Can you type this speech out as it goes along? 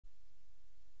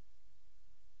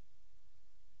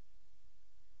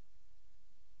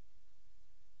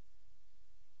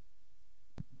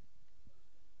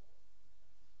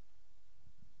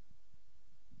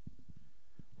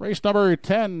Race number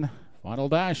 10, final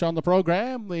dash on the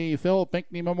program, the Phil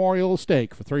Pinckney Memorial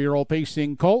Stake for 3-year-old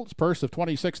pacing colts, purse of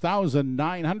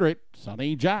 $26,900.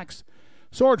 Sonny Jacks.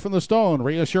 Sword from the Stone,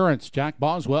 Reassurance, Jack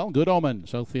Boswell, Good Omen,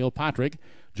 Southfield Patrick,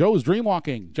 Joe's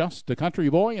Dreamwalking, Just a Country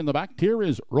Boy. In the back tier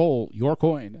is Roll Your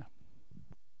Coin.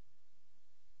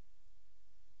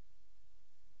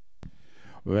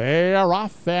 They are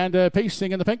off and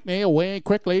pacing in the Pinckney away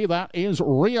quickly. That is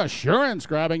Reassurance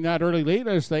grabbing that early lead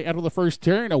as they enter the first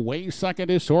turn. Away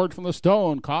second is Sword from the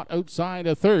Stone. Caught outside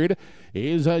a third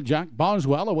is Jack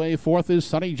Boswell. Away fourth is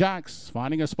Sonny Jacks.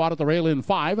 Finding a spot at the rail in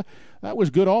 5. That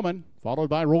was Good Omen. Followed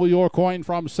by Roll Your Coin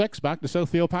from 6. Back to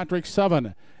Southfield Patrick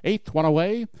 7. 8th one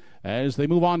away. As they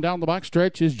move on down the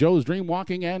backstretch is Joe's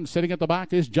Dreamwalking, and sitting at the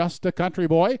back is Just a Country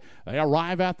Boy. They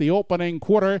arrive at the opening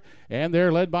quarter, and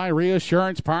they're led by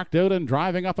Reassurance, parked out and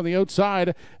driving up on the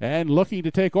outside and looking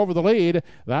to take over the lead.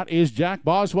 That is Jack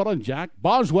Boswell, and Jack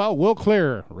Boswell will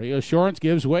clear. Reassurance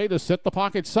gives way to Sit the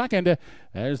Pocket second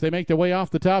as they make their way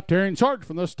off the top turn. Sword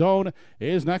from the Stone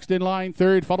is next in line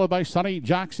third, followed by Sonny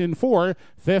Jacks in 4.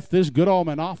 5th is Good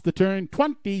Omen off the turn.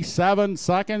 27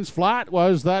 seconds flat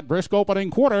was that brisk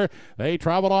opening quarter. They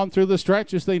travel on through the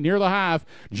stretch as they near the half.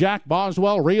 Jack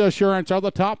Boswell, Reassurance are the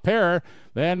top pair.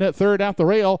 Then third at the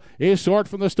rail is Sword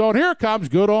from the Stone. Here comes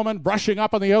Good Omen brushing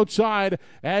up on the outside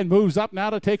and moves up now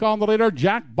to take on the leader,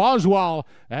 Jack Boswell,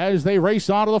 as they race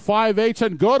on to the 5/8.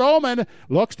 And Good Omen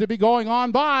looks to be going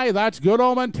on by. That's Good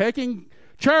Omen taking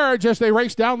charge as they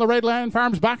race down the Redland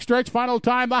Farms backstretch. Final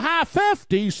time, the half,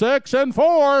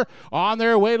 56-4 on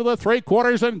their way to the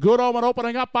 3/4, and Good Omen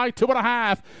opening up by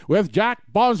 2.5 with Jack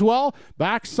Boswell.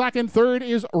 Back second, third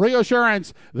is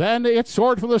Reassurance. Then it's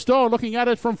Sword from the Stone looking at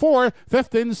it from 4.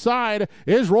 5th inside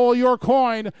is Roll Your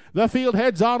Coin. The field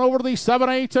heads on over to the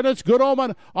 7/8, and it's Good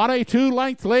Omen on a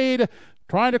 2-length lead.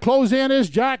 Trying to close in is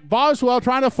Jack Boswell,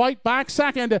 trying to fight back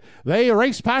second. They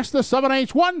race past the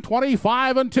 7/8,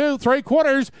 125 2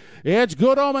 3/4. It's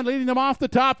Good Omen leading them off the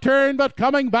top turn, but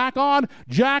coming back on,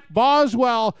 Jack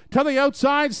Boswell to the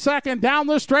outside second. Down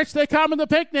the stretch they come in the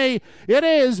Pinckney. It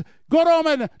is Good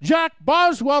Omen, Jack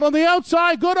Boswell on the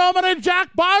outside. Good Omen and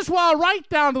Jack Boswell right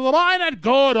down to the line, and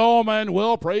Good Omen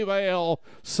will prevail.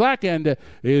 Second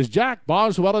is Jack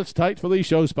Boswell. It's tight for the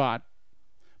show spot.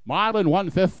 Mile in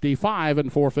 155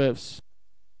 4/5.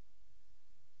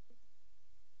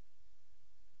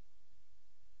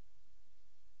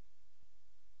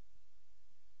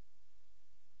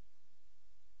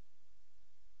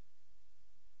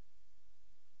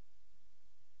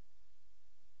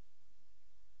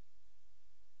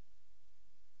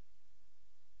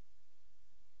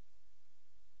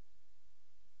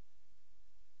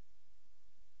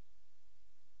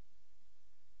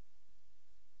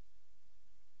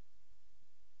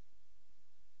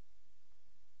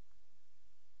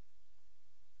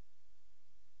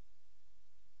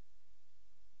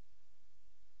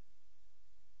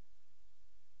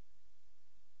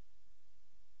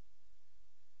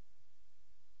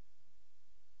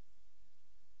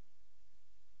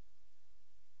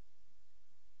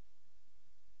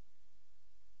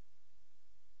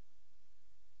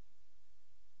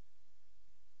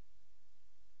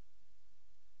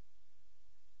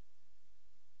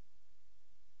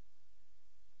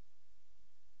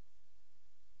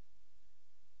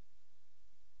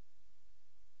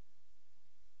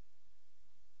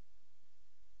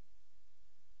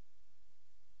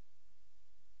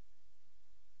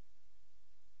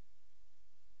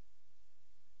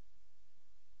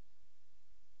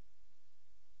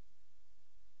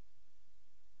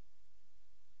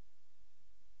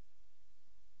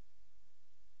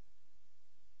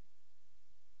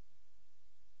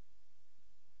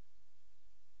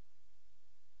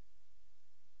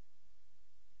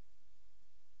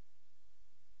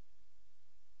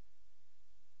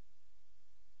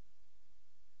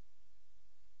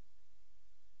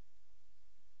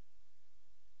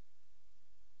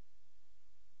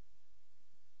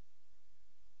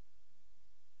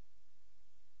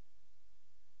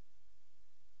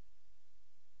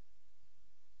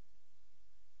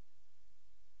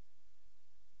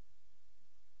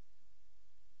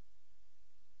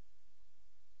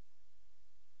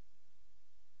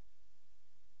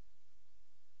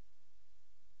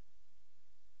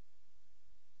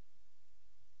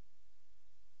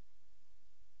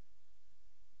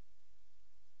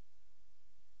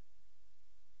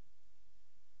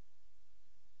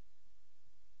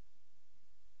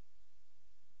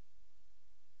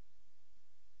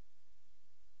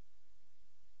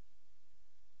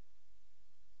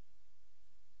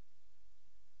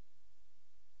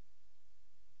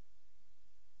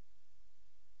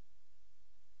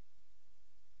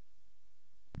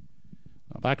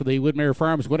 Back to the Woodmere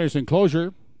Farms Winners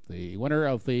Enclosure. The winner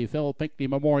of the Phil Pinckney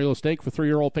Memorial Stake for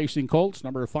 3-year-old pacing colts,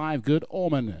 number 5, Good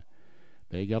Omen.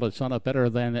 They got its son up better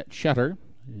than Cheddar.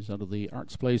 He's under the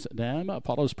Arts Place Dam,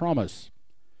 Apollo's Promise.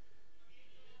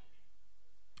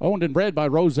 Owned and bred by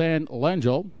Roseanne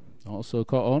Langell. Also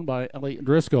co-owned by Ellie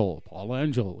Driscoll. Paul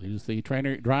Langell is the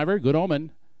trainer-driver. Good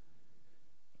Omen.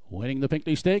 Winning the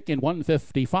Pinckney Stake in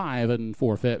 155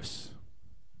 4/5.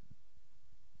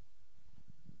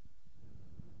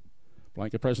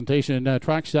 Blanket presentation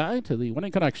trackside to the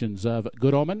winning connections of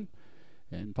Good Omen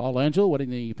and Paul Angel winning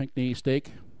the Pinckney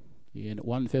Stake in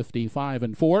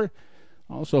 155 4.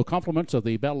 Also compliments of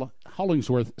the Bell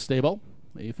Hollingsworth stable.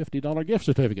 A $50 gift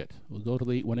certificate will go to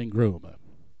the winning groom.